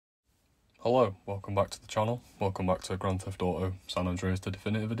Hello, welcome back to the channel. Welcome back to Grand Theft Auto San Andreas the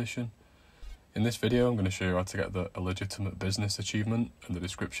Definitive Edition. In this video I'm going to show you how to get the illegitimate business achievement, and the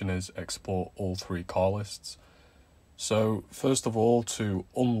description is export all 3 car lists. So first of all, to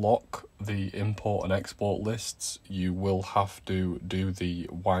unlock the import and export lists, you will have to do the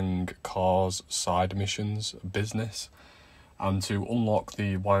Wang Cars side missions business. And to unlock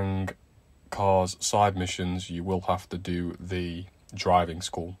the Wang Cars side missions, you will have to do the driving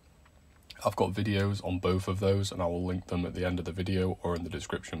school. I've got videos on both of those and I will link them at the end of the video or in the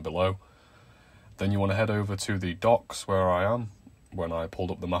description below. Then you want to head over to the docks where I am when I pulled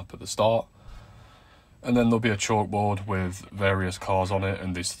up the map at the start. And then there'll be a chalkboard with various cars on it,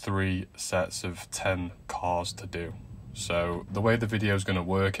 and there's 3 sets of 10 cars to do. So the way the video is going to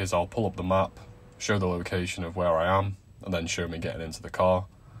work is I'll pull up the map, show the location of where I am, and then show me getting into the car.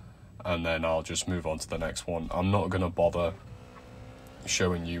 And then I'll just move on to the next one. I'm not going to bother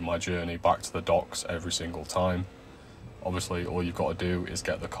showing you my journey back to the docks every single time. Obviously all you've got to do is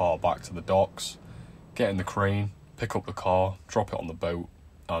get the car back to the docks, get in the crane, pick up the car, drop it on the boat,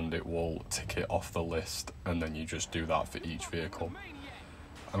 and it will tick it off the list, and then you just do that for each vehicle.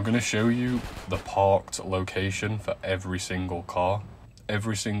 I'm going to show you the parked location for every single car.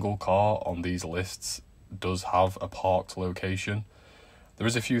 Every single car on these lists does have a parked location. There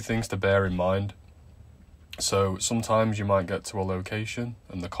is a few things to bear in mind. So sometimes you might get to a location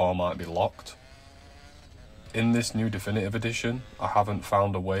and the car might be locked. In this new Definitive Edition, I haven't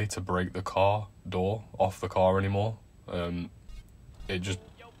found a way to break the car door off the car anymore. It just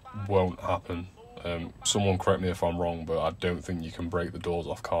won't happen. Someone correct me if I'm wrong, but I don't think you can break the doors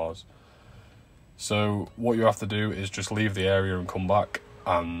off cars. So what you have to do is just leave the area and come back,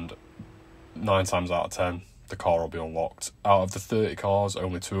 and 9 times out of 10, the car will be unlocked. Out of the 30 cars,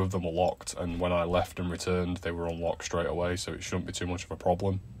 only 2 of them were locked, and when I left and returned, they were unlocked straight away, so it shouldn't be too much of a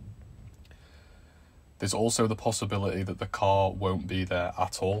problem. There's also the possibility that the car won't be there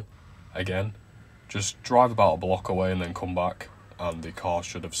at all again. Just drive about a block away and then come back, and the car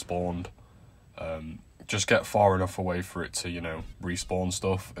should have spawned. Just get far enough away for it to, respawn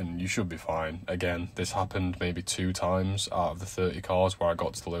stuff, and you should be fine. Again, this happened maybe 2 times out of the 30 cars where I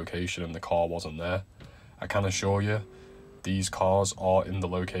got to the location and the car wasn't there. I can assure you, these cars are in the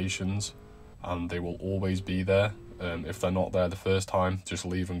locations and they will always be there. If they're not there the first time, just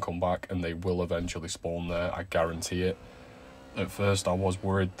leave and come back and they will eventually spawn there, I guarantee it. At first I was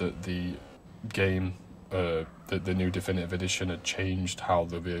worried that the game, the new Definitive Edition had changed how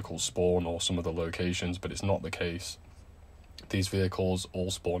the vehicles spawn or some of the locations, but it's not the case. These vehicles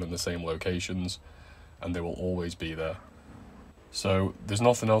all spawn in the same locations and they will always be there. So there's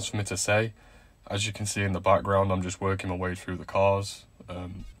nothing else for me to say. As you can see in the background, I'm just working my way through the cars.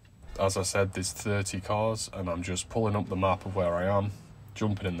 As I said, there's 30 cars, and I'm just pulling up the map of where I am,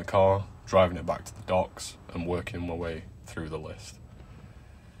 jumping in the car, driving it back to the docks, and working my way through the list.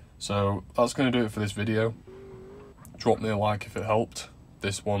 So that's going to do it for this video. Drop me a like if it helped.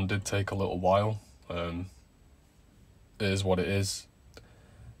 This one did take a little while. It is what it is.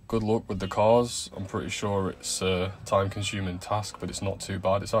 Good luck with the cars. I'm pretty sure it's a time-consuming task, but it's not too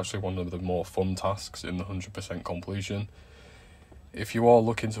bad. It's actually one of the more fun tasks in the 100% completion. If you are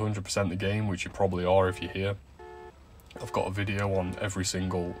looking to 100% the game, which you probably are if you're here, I've got a video on every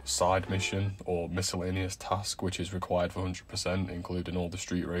single side mission or miscellaneous task which is required for 100%, including all the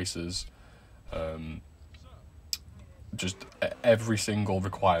street races. Just every single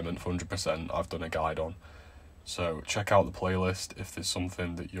requirement for 100% I've done a guide on. So check out the playlist if there's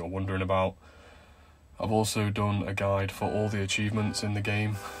something that you're wondering about. I've also done a guide for all the achievements in the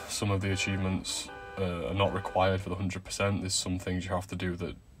game. Some of the achievements are not required for the 100%. There's some things you have to do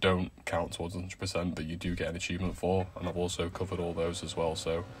that don't count towards 100%, but you do get an achievement for, and I've also covered all those as well.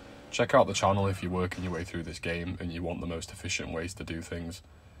 So check out the channel if you're working your way through this game and you want the most efficient ways to do things.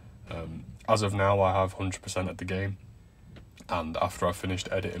 As of now, I have 100% of the game, and after I've finished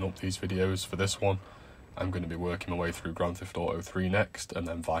editing up these videos for this one, I'm going to be working my way through Grand Theft Auto 3 next, and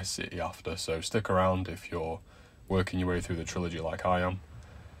then Vice City after, so stick around if you're working your way through the trilogy like I am.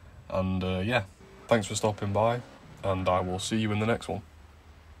 And yeah, thanks for stopping by, and I will see you in the next one.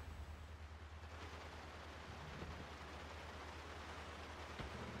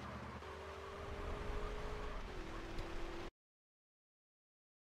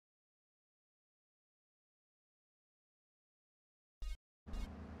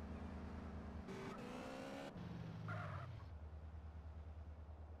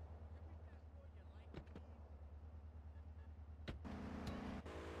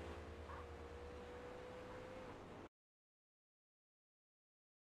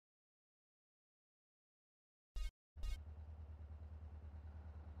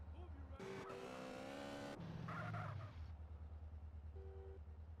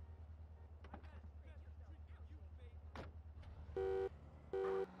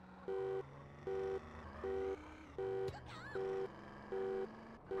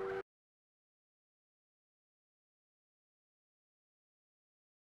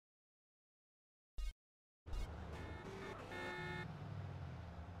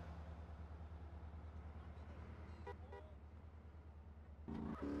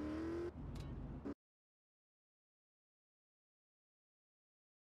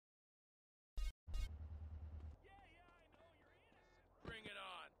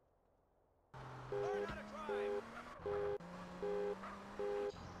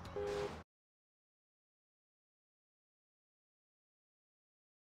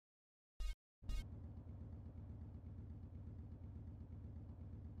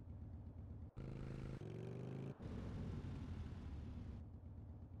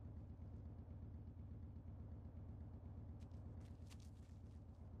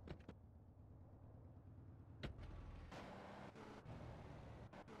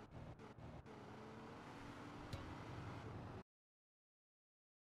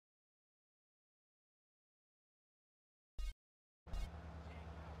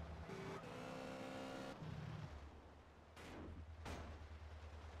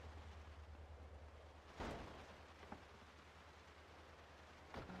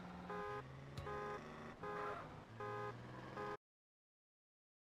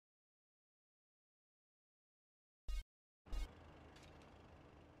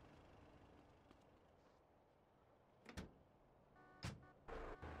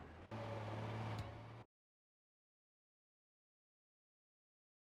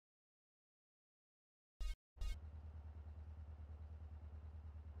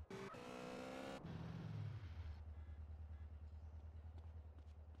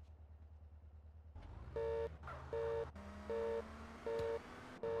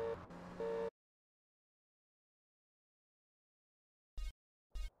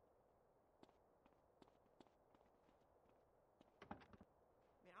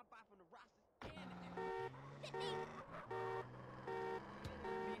 me!